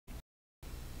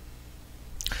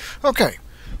Okay,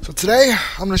 so today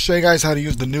I'm going to show you guys how to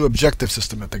use the new objective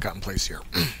system that they got in place here.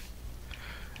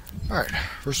 Alright,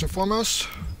 first and foremost,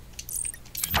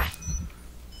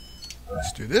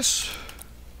 let's do this,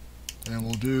 and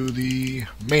we'll do the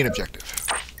main objective.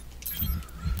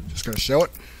 Just going to show it,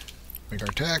 make our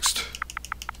text.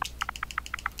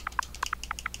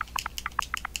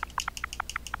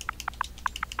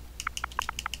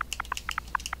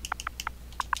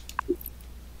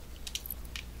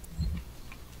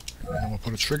 And then we'll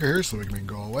put a trigger here so we can make it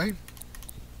go away.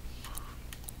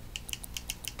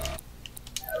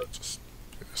 Just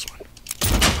do this one.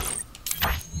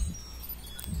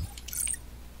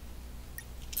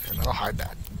 And that'll hide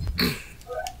that.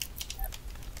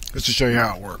 Just to show you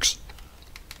how it works.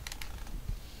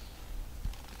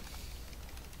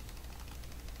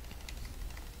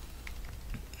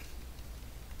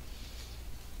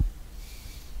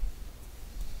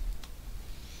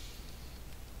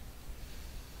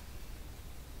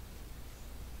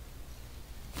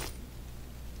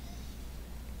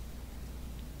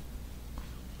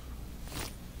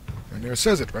 And there it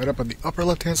says it, right up on the upper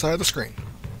left-hand side of the screen.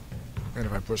 And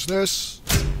if I push this,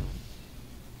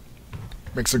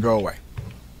 makes it go away.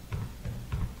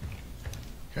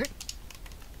 Okay.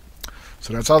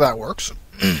 So that's how that works.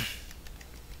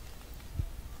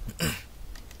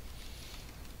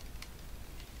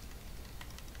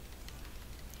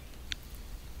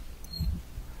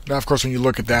 Now, of course, when you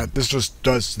look at that, this just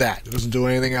does that. It doesn't do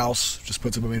anything else. It just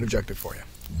puts up a main objective for you.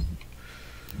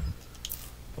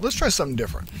 But let's try something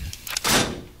different.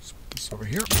 Let's put this over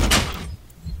here.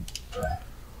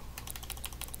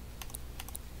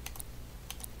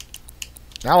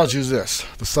 Now let's use this,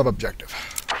 the sub-objective.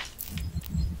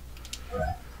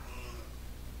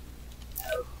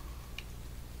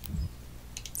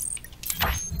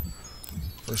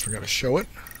 First we got to show it.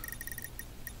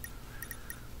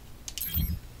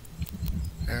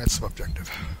 Add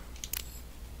sub-objective.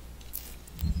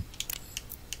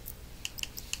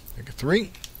 Make it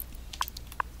 3.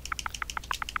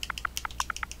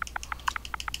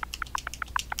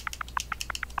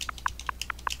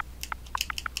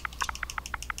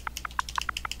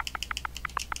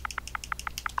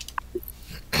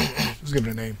 Let's give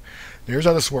it a name. Here's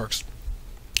how this works.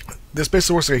 This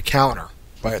basically works like a counter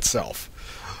by itself.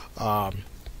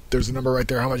 There's a number right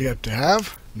there, how much you have to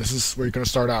have. This is where you're going to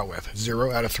start out with.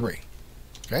 0 out of 3.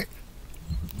 Okay?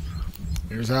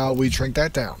 Here's how we shrink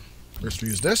that down. First we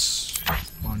use this.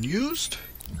 Unused.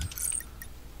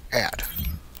 Add.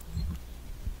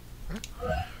 Okay.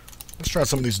 Let's try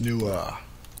some of these new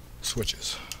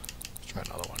switches. Let's try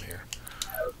another one here.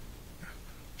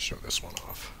 Show this one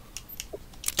off.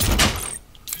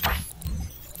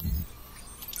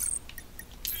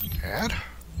 Add.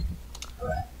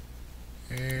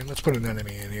 And let's put an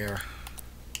enemy in here.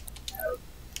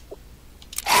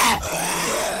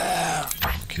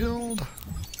 Killed.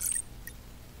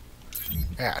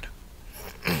 Add.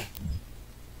 And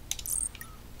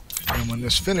when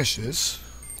this finishes,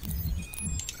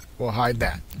 we'll hide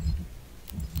that.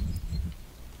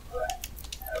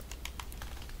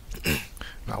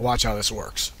 Now watch how this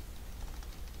works.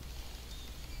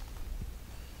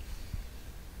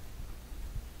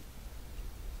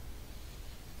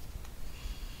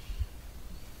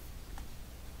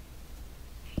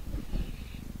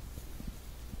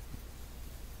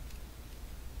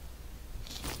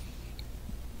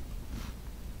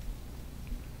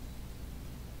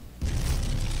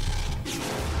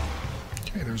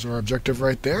 Okay, there's our objective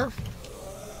right there.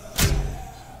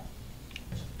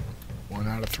 1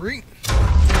 out of 3.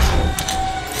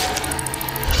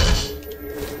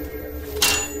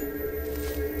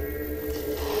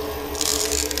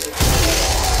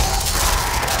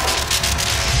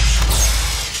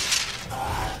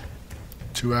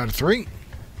 Two out of 3.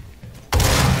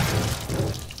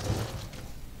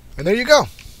 And there you go.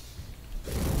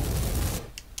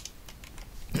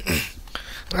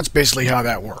 That's basically how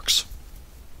that works.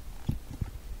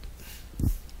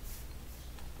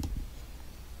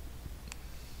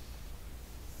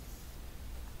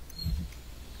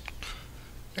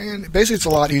 And basically it's a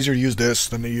lot easier to use this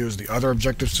than to use the other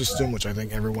objective system, which I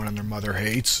think everyone and their mother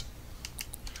hates.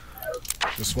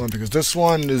 This one, because this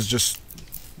one is just...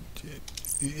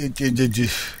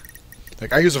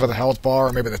 like, I use it for the health bar,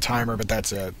 or maybe the timer, but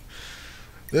that's it.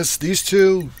 These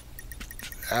two...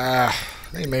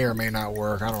 they may or may not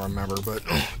work, I don't remember, but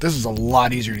this is a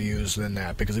lot easier to use than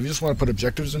that, because if you just want to put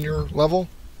objectives in your level,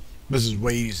 this is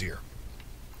way easier.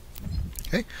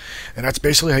 Okay? And that's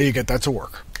basically how you get that to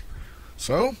work.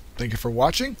 So, thank you for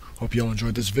watching. Hope you all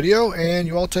enjoyed this video, and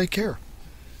you all take care.